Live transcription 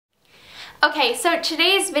Okay, so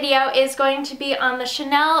today's video is going to be on the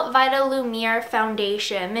Chanel Vitalumiere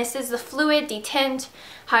Foundation. This is the Fluid Detint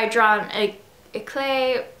Hydron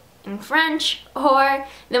Eclat in French, or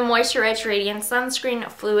the Moisture Rich Radiant Sunscreen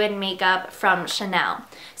Fluid Makeup from Chanel.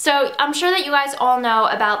 So I'm sure that you guys all know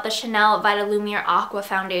about the Chanel Vitalumiere Aqua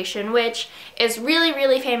Foundation, which is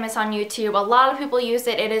really famous on YouTube. A lot of people use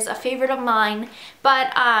it. It is a favorite of mine.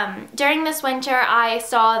 But during this winter, I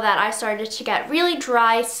saw that I started to get really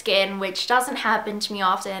dry skin, which doesn't happen to me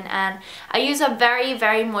often, and I use a very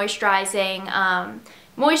moisturizing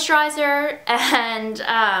moisturizer, and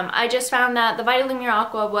I just found that the Vitalumiere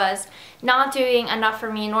Aqua was not doing enough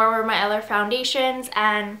for me, nor were my other foundations,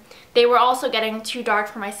 and they were also getting too dark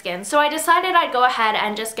for my skin. So I decided I'd go ahead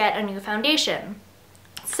and just get a new foundation.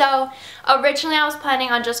 So originally I was planning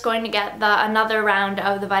on just going to get another round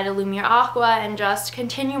of the Vitalumiere Aqua and just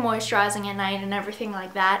continue moisturizing at night and everything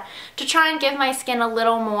like that to try and give my skin a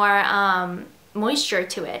little more moisture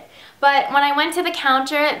to it. But when I went to the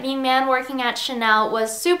counter, the man working at Chanel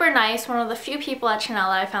was super nice, one of the few people at Chanel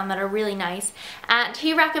that I found that are really nice, and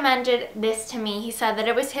he recommended this to me. He said that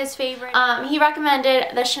it was his favorite. He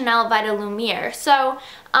recommended the Chanel Vitalumiere. So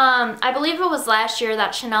I believe it was last year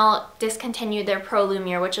that Chanel discontinued their Pro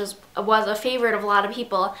Lumiere, which was a favorite of a lot of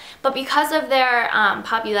people, but because of their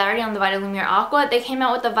popularity on the Vitalumiere Aqua, they came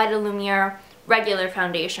out with the Vitalumiere regular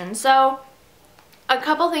foundation. So a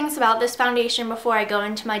couple things about this foundation before I go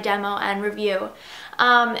into my demo and review.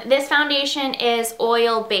 This foundation is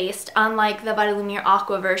oil-based, unlike the Vitalumiere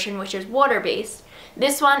Aqua version, which is water-based.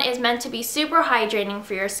 This one is meant to be super hydrating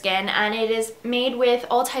for your skin, and it is made with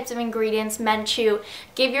all types of ingredients meant to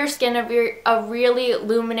give your skin a really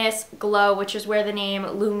luminous glow, which is where the name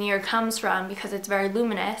Lumiere comes from, because it's very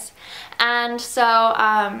luminous. And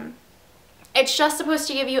so it's just supposed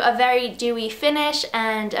to give you a very dewy finish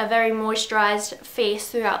and a very moisturized face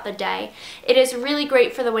throughout the day. It is really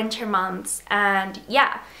great for the winter months, and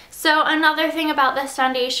yeah. So another thing about this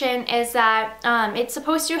foundation is that it's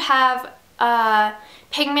supposed to have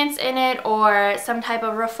pigments in it or some type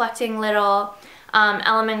of reflecting little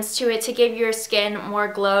elements to it to give your skin more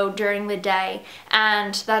glow during the day,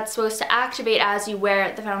 and that's supposed to activate as you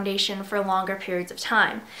wear the foundation for longer periods of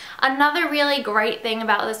time. Another really great thing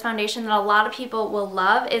about this foundation that a lot of people will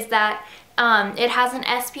love is that it has an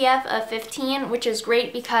SPF of 15, which is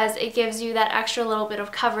great because it gives you that extra little bit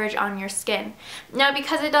of coverage on your skin. Now,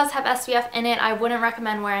 because it does have SPF in it, I wouldn't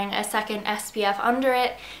recommend wearing a second SPF under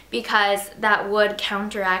it, because that would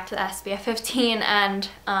counteract the SPF 15 and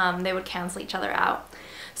they would cancel each other out.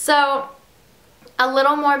 So a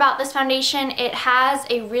little more about this foundation. It has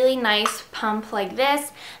a really nice pump like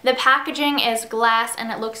this. The packaging is glass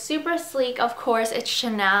and it looks super sleek. Of course, it's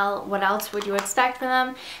Chanel. What else would you expect from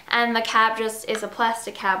them? And the cap just is a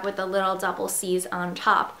plastic cap with the little double C's on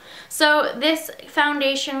top. So this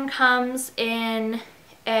foundation comes in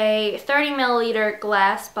a 30 milliliter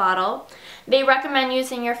glass bottle. They recommend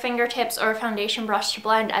using your fingertips or a foundation brush to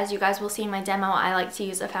blend. As you guys will see in my demo, I like to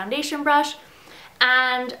use a foundation brush.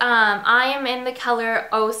 And I am in the color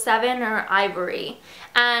 07 or Ivory.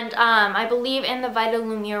 And I believe in the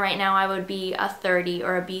Vitalumiere right now I would be a 30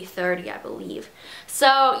 or a B30, I believe.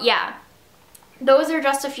 So yeah, those are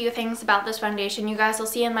just a few things about this foundation. You guys will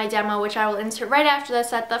see in my demo, which I will insert right after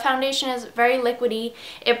this, that the foundation is very liquidy,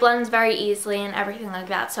 it blends very easily and everything like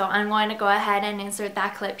that. So I'm going to go ahead and insert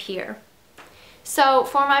that clip here. So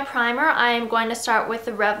for my primer, I am going to start with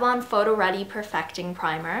the Revlon Photo Ready Perfecting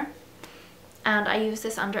Primer. And I use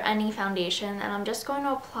this under any foundation, and I'm just going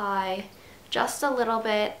to apply just a little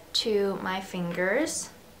bit to my fingers,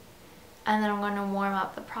 and then I'm going to warm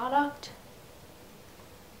up the product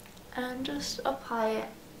and just apply it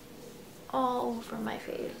all over my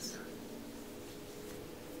face.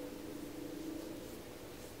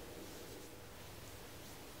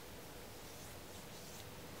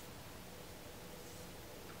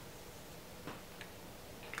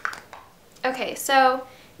 Okay, so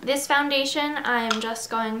this foundation, I'm just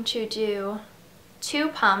going to do 2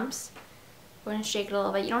 pumps. I'm going to shake it a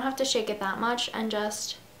little bit. You don't have to shake it that much, and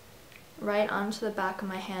just right onto the back of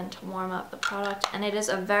my hand to warm up the product, and it is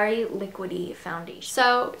a very liquidy foundation.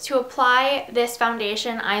 So to apply this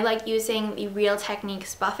foundation, I like using the Real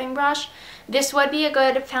Techniques buffing brush. This would be a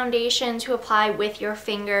good foundation to apply with your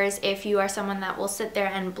fingers if you are someone that will sit there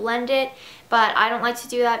and blend it, but I don't like to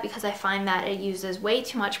do that because I find that it uses way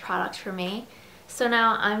too much product for me. So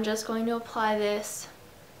now I'm just going to apply this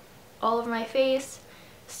all over my face,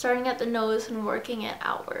 starting at the nose and working it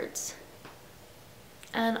outwards.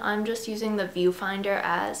 And I'm just using the viewfinder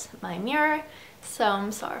as my mirror, so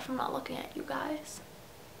I'm sorry if I'm not looking at you guys.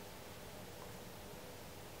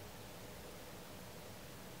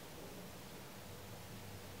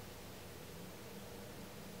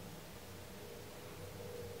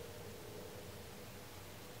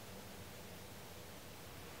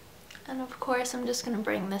 course, I'm just going to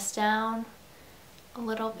bring this down a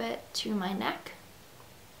little bit to my neck.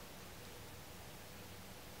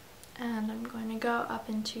 And I'm going to go up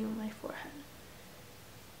into my forehead.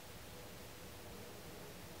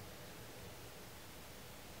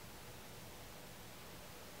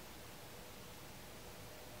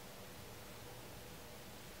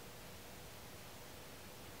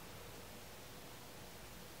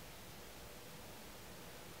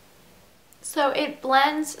 So it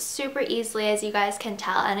blends super easily, as you guys can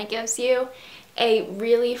tell, and it gives you a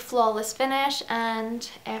really flawless finish. And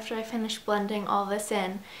after I finish blending all this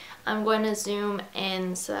in, I'm going to zoom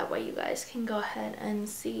in so that way you guys can go ahead and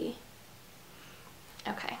see.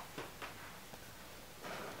 Okay.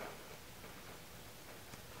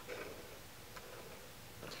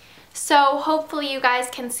 So hopefully you guys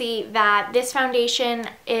can see that this foundation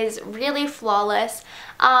is really flawless.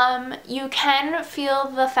 You can feel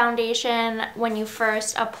the foundation when you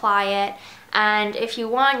first apply it, and if you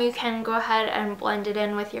want, you can go ahead and blend it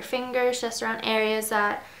in with your fingers just around areas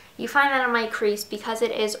that you find that it might crease. Because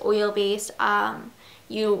it is oil based,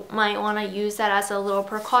 you might want to use that as a little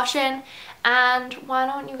precaution. And why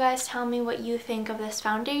don't you guys tell me what you think of this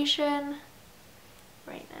foundation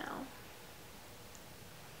right now?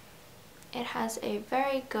 It has a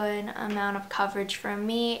very good amount of coverage for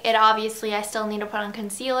me. Obviously, I still need to put on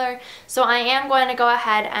concealer, so I am going to go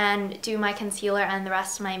ahead and do my concealer and the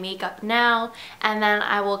rest of my makeup now, and then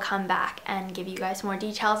I will come back and give you guys more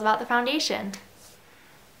details about the foundation.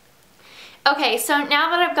 Okay, so now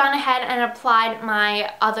that I've gone ahead and applied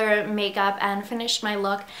my other makeup and finished my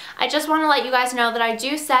look, I just want to let you guys know that I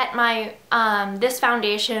do set my this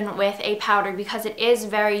foundation with a powder because it is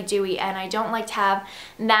very dewy, and I don't like to have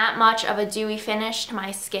that much of a dewy finish to my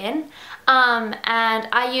skin. And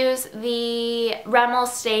I use the Rimmel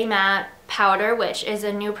Stay Matte powder, which is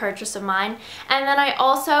a new purchase of mine. And then I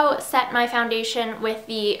also set my foundation with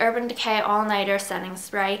the Urban Decay All Nighter setting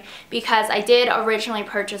spray because I did originally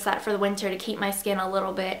purchase that for the winter to keep my skin a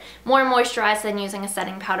little bit more moisturized than using a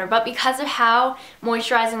setting powder. But because of how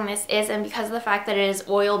moisturizing this is, and because of the fact that it is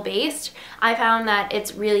oil based, I found that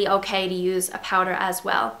it's really okay to use a powder as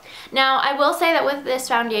well. Now, I will say that with this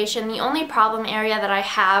foundation, the only problem area that I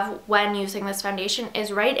have when using this foundation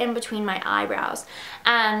is right in between my eyebrows.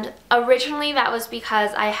 And originally that was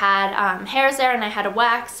because I had hairs there and I had a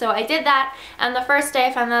wax, so I did that, and the first day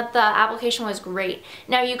I found that the application was great.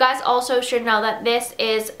 Now, you guys also should know that this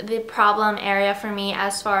is the problem area for me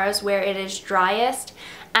as far as where it is driest,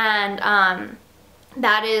 and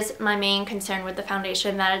that is my main concern with the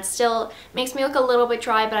foundation, that it still makes me look a little bit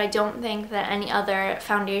dry, but I don't think that any other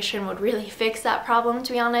foundation would really fix that problem,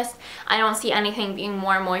 to be honest. I don't see anything being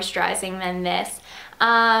more moisturizing than this.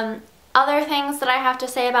 Other things that I have to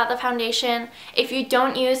say about the foundation: if you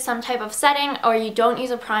don't use some type of setting or you don't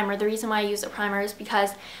use a primer, the reason why I use a primer is because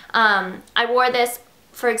I wore this,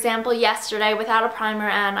 for example, yesterday without a primer,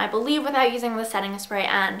 and I believe without using the setting spray,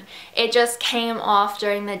 and it just came off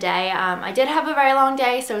during the day. I did have a very long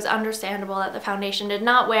day, so it was understandable that the foundation did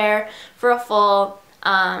not wear for a full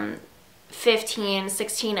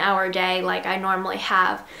 15-16 hour day like I normally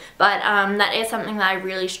have, but that is something that I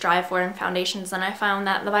really strive for in foundations, and I found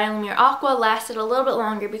that the Vitalumiere Aqua lasted a little bit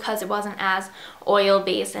longer because it wasn't as oil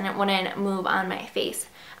based and it wouldn't move on my face.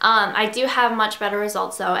 I do have much better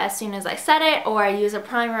results though as soon as I set it or I use a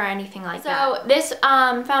primer or anything like that. So this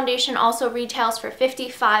foundation also retails for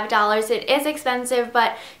 $55. It is expensive,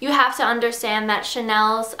 but you have to understand that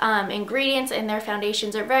Chanel's ingredients in their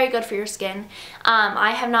foundations are very good for your skin. I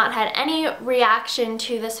have not had any reaction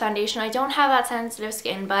to this foundation. I don't have that sensitive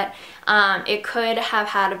skin, but it could have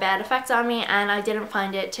had a bad effect on me, and I didn't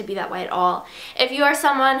find it to be that way at all. If you are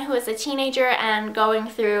someone who is a teenager and going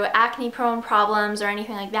through acne prone problems or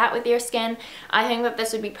anything like that with your skin, I think that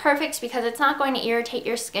this would be perfect because it's not going to irritate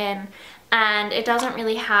your skin, and it doesn't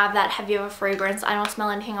really have that heavy of a fragrance. I don't smell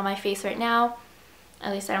anything on my face right now,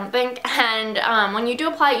 at least I don't think, and when you do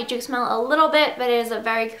apply it, you do smell a little bit, but it is a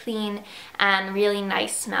very clean and really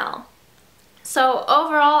nice smell. So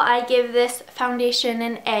overall, I give this foundation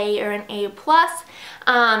an A or an A+.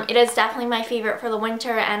 It is definitely my favorite for the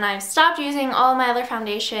winter, and I've stopped using all my other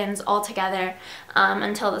foundations altogether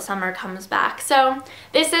until the summer comes back. So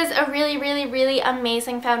this is a really, really, really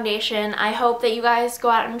amazing foundation. I hope that you guys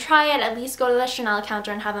go out and try it. At least go to the Chanel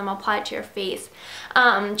counter and have them apply it to your face.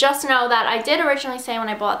 Just know that I did originally say when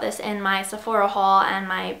I bought this in my Sephora haul and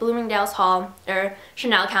my Bloomingdale's haul, or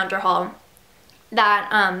Chanel counter haul,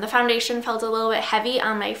 that the foundation felt a little bit heavy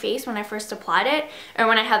on my face when I first applied it, or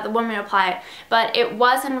when I had the woman apply it, but it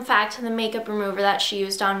was in fact the makeup remover that she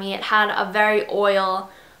used on me. It had a very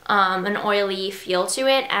an oily feel to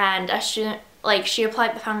it, and as like she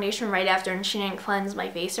applied the foundation right after and she didn't cleanse my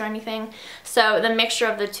face or anything. So the mixture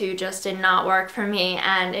of the two just did not work for me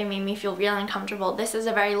and it made me feel really uncomfortable. This is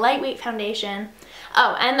a very lightweight foundation.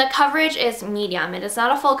 Oh, and the coverage is medium. It is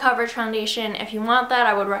not a full coverage foundation. If you want that,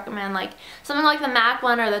 I would recommend like something like the MAC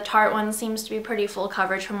one or the Tarte one. Seems to be pretty full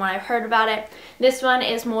coverage from what I've heard about it. This one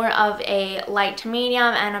is more of a light to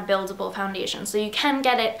medium and a buildable foundation. So you can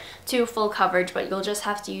get it to full coverage, but you'll just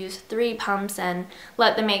have to use 3 pumps and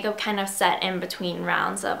let the makeup kind of set in between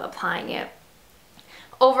rounds of applying it.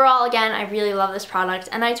 Overall, again, I really love this product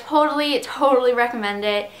and I totally recommend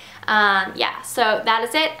it. Yeah, so that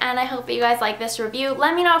is it, and I hope you guys like this review.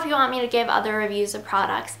 Let me know if you want me to give other reviews of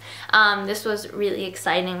products. This was really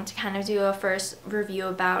exciting to kind of do a first review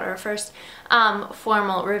about, or first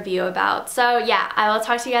formal review about. So yeah, I will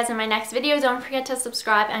talk to you guys in my next video. Don't forget to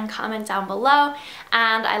subscribe and comment down below,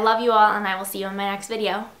 and I love you all, and I will see you in my next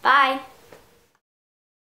video. Bye!